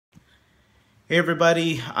Hey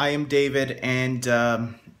everybody, I am David, and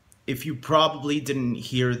if you probably didn't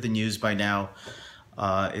hear the news by now,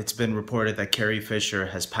 it's been reported that Carrie Fisher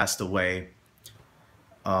has passed away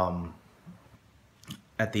at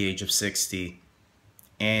the age of 60.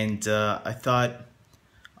 And I thought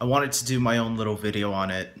I wanted to do my own little video on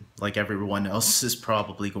it, like everyone else is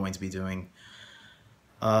probably going to be doing.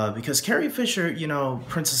 Because Carrie Fisher,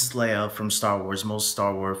 Princess Leia from Star Wars, most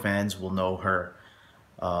Star Wars fans will know her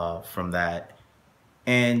from that.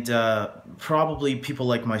 And probably people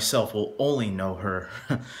like myself will only know her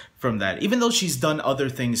from that, even though she's done other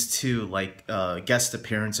things too, like guest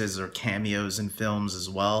appearances or cameos in films as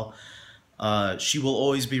well. She will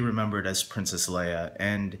always be remembered as Princess Leia,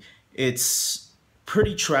 and it's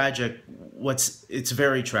pretty tragic. It's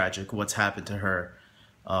very tragic what's happened to her,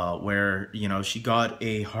 where she got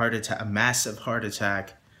a heart attack, a massive heart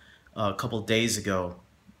attack, a couple days ago,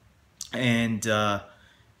 and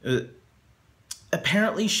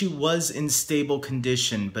apparently she was in stable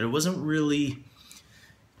condition, but it wasn't really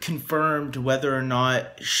confirmed whether or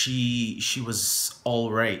not she was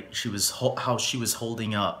all right. She was how she was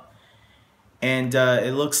holding up, and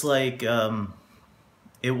it looks like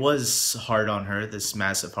it was hard on her, this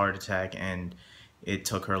massive heart attack, and it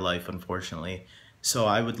took her life, unfortunately. So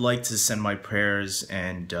I would like to send my prayers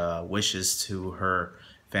and wishes to her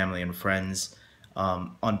family and friends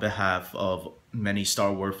on behalf of many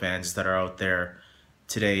Star Wars fans that are out there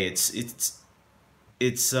today. It's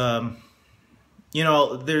there's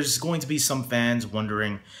going to be some fans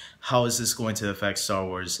wondering, how is this going to affect Star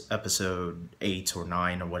Wars Episode 8 or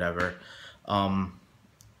 9 or whatever.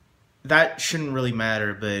 That shouldn't really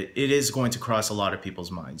matter, but it is going to cross a lot of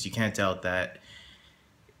people's minds. You can't doubt that.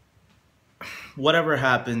 Whatever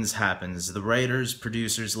happens, happens. The writers,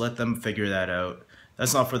 producers, let them figure that out.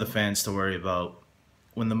 That's not for the fans to worry about.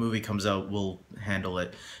 When the movie comes out, we'll handle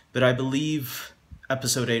it. But I believe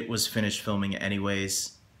Episode 8 was finished filming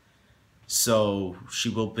anyways, so she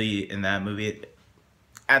will be in that movie.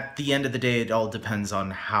 At the end of the day, it all depends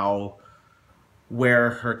on where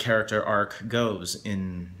her character arc goes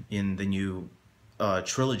in the new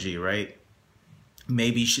trilogy, right?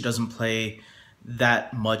 Maybe she doesn't play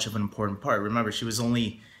that much of an important part. Remember, she was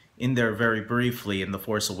only in there very briefly in The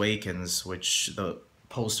Force Awakens, which the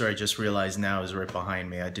poster I just realized now is right behind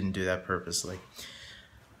me. I didn't do that purposely.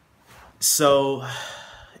 So,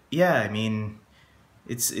 yeah, I mean,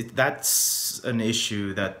 that's an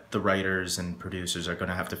issue that the writers and producers are going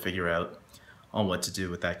to have to figure out on what to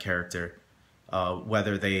do with that character.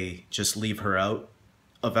 Whether they just leave her out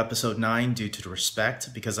of Episode 9 due to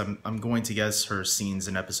respect, because I'm going to guess her scenes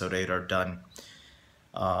in Episode 8 are done,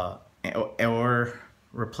 or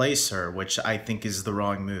replace her, which I think is the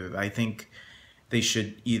wrong move. I think they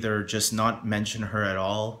should either just not mention her at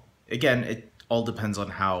all. Again, it all depends on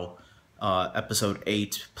how Episode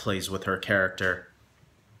 8 plays with her character.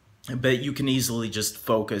 But you can easily just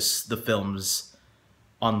focus the films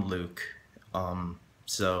on Luke.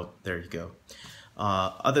 So there you go.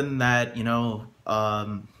 Other than that,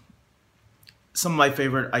 some of my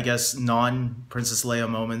favorite, I guess, non-Princess Leia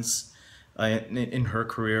moments in her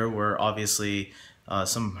career were obviously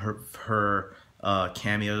some of her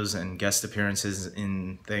cameos and guest appearances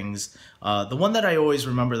in things. The one that I always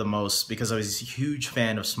remember the most, because I was a huge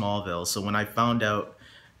fan of Smallville, so when I found out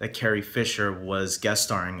that Carrie Fisher was guest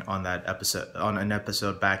starring on that episode, on an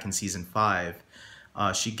episode back in season 5,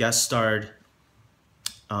 she guest starred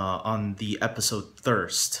on the episode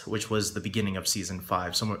Thirst, which was the beginning of season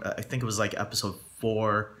 5. Somewhere, I think it was like episode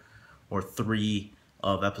 4 or 3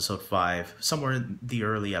 of episode 5, somewhere in the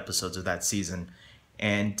early episodes of that season.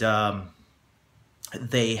 And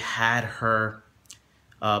they had her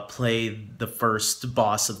play the first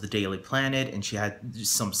boss of the Daily Planet, and she had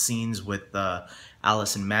some scenes with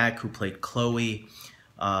Allison Mack, who played Chloe.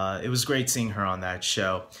 It was great seeing her on that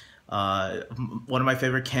show. One of my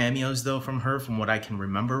favorite cameos, though, from her, from what I can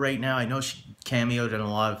remember right now, I know she cameoed in a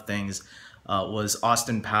lot of things, was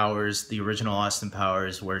Austin Powers, the original Austin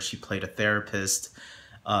Powers, where she played a therapist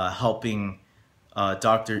helping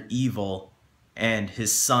Dr. Evil and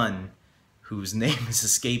his son, whose name is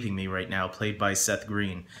escaping me right now, played by Seth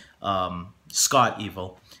Green, Scott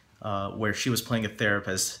Evil, where she was playing a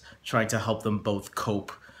therapist trying to help them both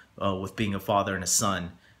cope with being a father and a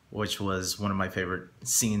son, which was one of my favorite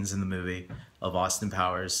scenes in the movie of Austin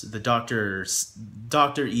Powers. The Dr.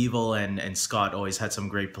 Evil and Scott always had some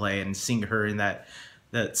great play, and seeing her in that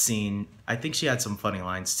scene, I think she had some funny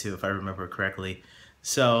lines too, if I remember correctly.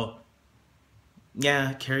 So,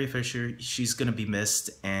 yeah, Carrie Fisher, she's gonna be missed,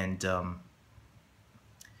 and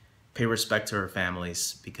pay respect to her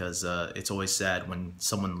families, because it's always sad when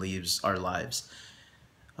someone leaves our lives.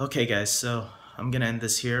 Okay, guys, so I'm gonna end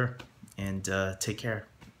this here, and take care.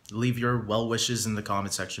 Leave your well wishes in the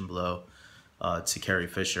comment section below to Carrie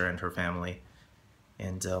Fisher and her family,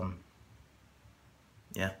 and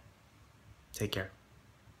yeah, take care.